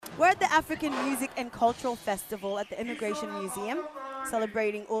We're at the African Music and Cultural Festival at the Immigration Museum,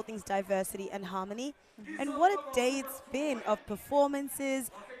 celebrating all things diversity and harmony. And what a day it's been of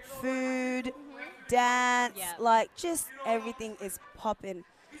performances, food, dance, Yeah. like just everything is popping.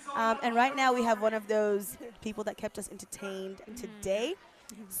 And right now we have one of those people that kept us entertained today.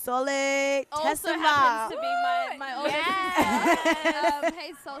 Sole Also Tessema. happens to be my older Yes. sister.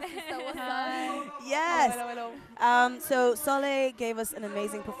 Hey, soul sister, what's up? Yes. Hello, hello. So Sole gave us an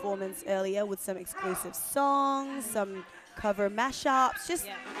amazing performance earlier with some exclusive songs, some cover mashups, just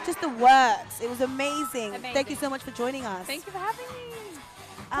the works. It was amazing. Thank you Amazing. so much for joining us. Thank you for having me.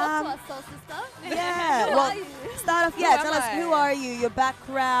 Talk to us, soul sister. Yeah. Who well, are you? start off. Who Yeah. am Tell us I? who are you, your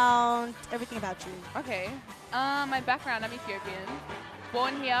background, everything about you. Okay. My background, I'm Ethiopian.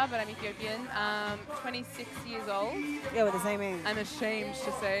 Born here, but I'm Ethiopian. 26 years old. Yeah, we're the same age. I'm ashamed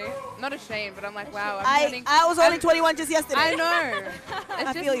to say. Not ashamed, but I'm like, wow. I'm I turning, was only I'm- 21 just yesterday. I know. It's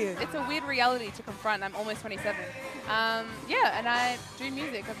I feel you. It's a weird reality to confront. I'm almost 27. Yeah, and I do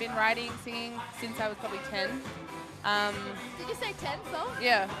music. I've been writing, singing since I was probably 10. Did you say 10, soul?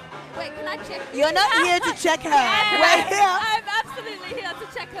 Yeah. Wait, can I check? You're not here to check her. We're here. I'm absolutely here to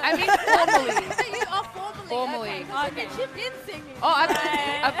check her. I mean, formally. So you are formally. Formally. Okay. She's been singing. Oh,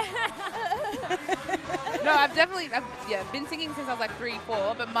 I've definitely been singing since I was like 3,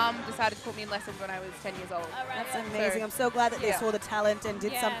 4, but mum decided to put me in lessons when I was 10 years old. All right. That's amazing. I'm so glad that they Yeah. saw the talent and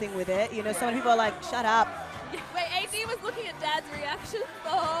did Yes. something with it. You know, so many people are like, shut up. Wait, AD was looking at Dad's reaction.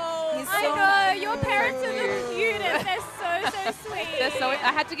 Oh, He's I so know, your cute. parents are the cutest. They're so sweet.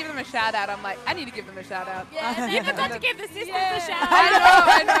 I had to give them a shout out. I'm like, I need to give them a shout out. Yeah, You forgot to give the sisters Yeah. a shout. I know.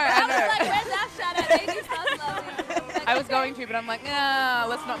 I was like, where's that shout out? AD sounds lovely. Like, I was going to, but I'm like, nah,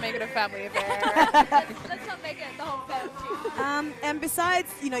 let's not make it a family affair. let's not make it the whole family. And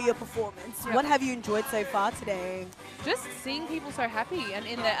besides, you know, your performance, Yeah. what have you enjoyed so far today? Just seeing people so happy and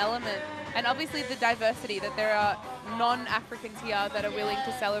in their element, and obviously the diversity that there are non-Africans here that are willing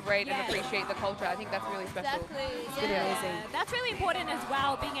to celebrate and Yeah. appreciate the culture. I think that's really special. Exactly. really Yeah. amazing. That's really important as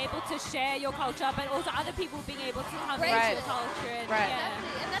well, being able to share your culture, but also other people being able to come Right. into the culture. And, Right. Yeah.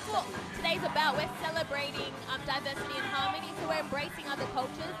 Exactly, and that's what today's about. We're celebrating diversity and harmony, so we're embracing other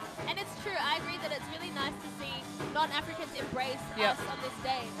cultures. And it's true, I agree that it's really nice to see non-Africans embrace Yeah. us on this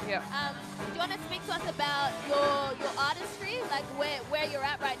day. Yeah. Do you want to speak to us about your artistry, like where you're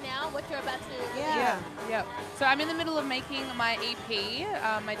at right now, what you're about to Yeah. So I'm in the middle of making my EP,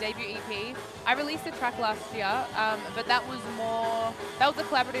 my debut EP. I released a track last year, but that was a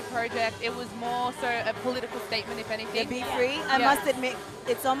collaborative project. It was more so a political statement, if Yeah, anything. Be Free. I Yeah. must admit,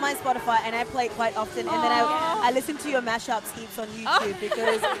 it's on my Spotify and I play it quite often. And then I listen to your mashups heaps on YouTube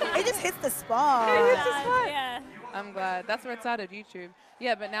because it just hits the spot. Yeah. I'm glad. That's where it started, YouTube.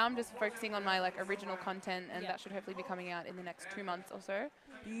 Yeah, but now I'm just focusing on my original content, and Yeah. that should hopefully be coming out in the next 2 months or so.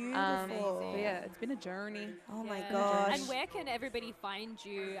 Beautiful. But yeah, it's been a journey. Oh my Yeah. gosh. And where can everybody find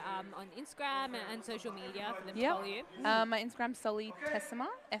you on Instagram and social media for them to Yep. follow you? My Instagram's Soli Tessema,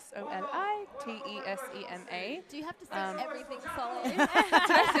 SOLITESEMA. Do you have to say Um, everything solid? Did I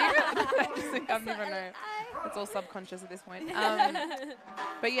say it? I just think I've never known. It's all subconscious at this point.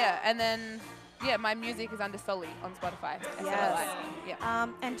 But yeah, and then my music is under Soli on Spotify. Yes. SOLI. Yeah.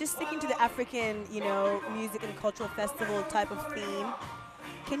 And just sticking to the African, you know, music and cultural festival type of theme,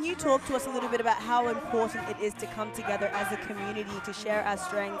 can you talk to us a little bit about how important it is to come together as a community to share our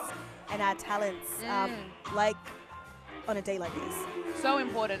strengths and our talents, like on a day like this? So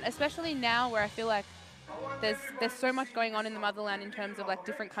important, especially now where I feel like there's so much going on in the motherland in terms of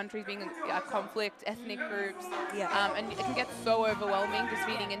different countries being a conflict, ethnic groups, Yeah. and it can get so overwhelming just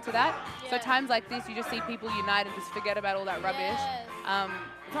feeding into that. So Yeah. times like this, you just see people unite and just forget about all that rubbish. Yes.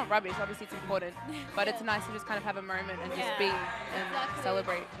 It's not rubbish, obviously it's important, but it's nice to just kind of have a moment and just be and Exactly.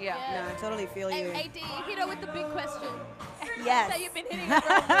 celebrate. Yeah. Yeah. No, I totally feel you. AD, hit her with the big question Yes. that you've been hitting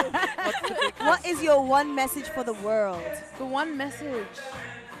everyone with. What's the big What is your one message for the world? The one message.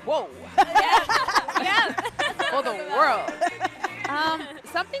 Whoa. Yeah. For the world.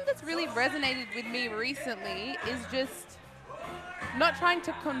 Something that's really resonated with me recently is just not trying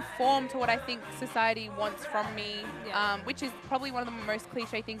to conform to what I think society wants from me, which is probably one of the most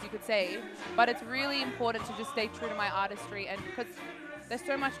cliche things you could say, but it's really important to just stay true to my artistry, and because there's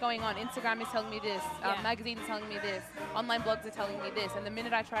so much going on. Instagram is telling me this, Yeah. magazines are telling me this, online blogs are telling me this, and the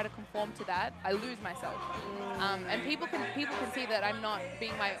minute I try to conform to that, I lose myself. And people can see that I'm not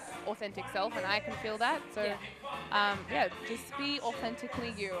being my authentic self, and I can feel that. So, just be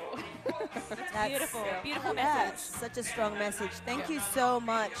authentically you. That's Beautiful. Beautiful Yeah, message. such a strong message. Thank Yeah. you so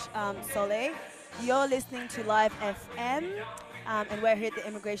much, Sole. You're listening to Live FM. and we're here at the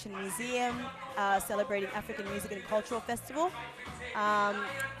Immigration Museum celebrating African Music and Cultural Festival.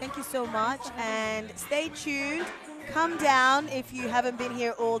 Thank you so much, and stay tuned. Come down if you haven't been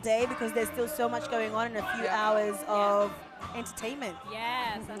here all day, because there's still so much going on and a few hours of entertainment.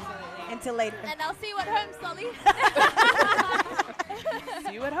 Yes, absolutely. Until later. And I'll see you at home, Solly.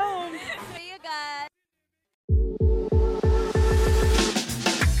 See you at home. See you guys.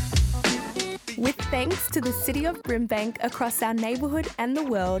 With thanks to the City of Brimbank across our neighbourhood and the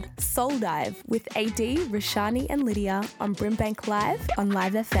world, Soul Dive with AD, Rashani and Lydia on Brimbank Live on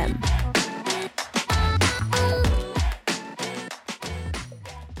Live FM.